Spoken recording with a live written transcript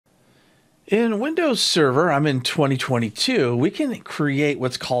In Windows Server, I'm in 2022, we can create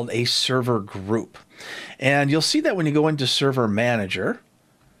what's called a server group. And you'll see that when you go into Server Manager,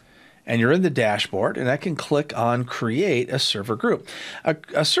 and you're in the dashboard, and I can click on Create a Server Group.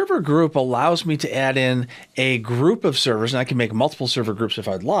 A server group allows me to add in a group of servers, and I can make multiple server groups if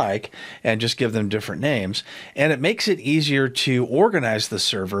I'd like, and just give them different names. And it makes it easier to organize the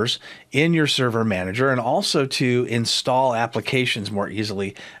servers in your Server Manager, and also to install applications more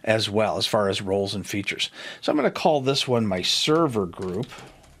easily as well, as far as roles and features. So I'm going to call this one my server group.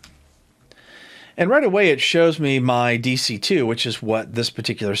 And right away, it shows me my DC2, which is what this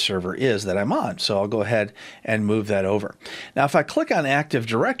particular server is that I'm on. So I'll go ahead and move that over. Now, if I click on Active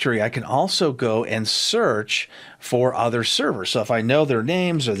Directory, I can also go and search for other servers. So if I know their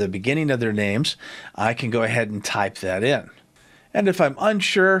names or the beginning of their names, I can go ahead and type that in. And if I'm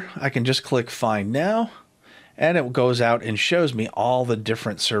unsure, I can just click Find Now, and it goes out and shows me all the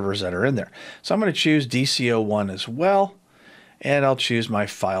different servers that are in there. So I'm going to choose DC01 as well, and I'll choose my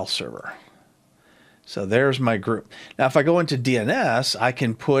file server. So there's my group. Now, if I go into DNS, I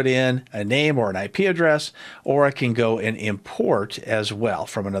can put in a name or an IP address, or I can go and import as well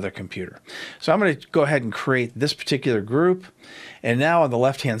from another computer. So I'm going to go ahead and create this particular group. And now on the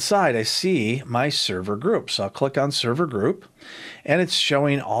left-hand side, I see my server group. So I'll click on Server Group, and it's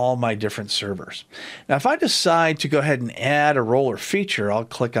showing all my different servers. Now, if I decide to go ahead and add a role or feature, I'll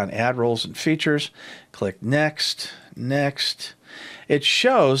click on Add Roles and Features, click Next, Next. It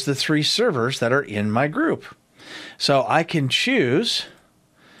shows the 3 servers that are in my group. So I can choose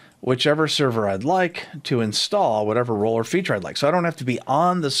whichever server I'd like to install whatever role or feature I'd like. So I don't have to be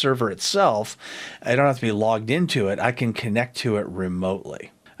on the server itself. I don't have to be logged into it. I can connect to it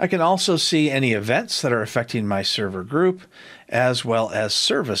remotely. I can also see any events that are affecting my server group, as well as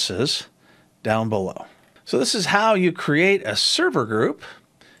services down below. So this is how you create a server group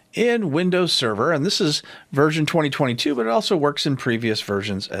in Windows Server, and this is version 2022, but it also works in previous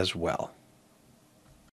versions as well.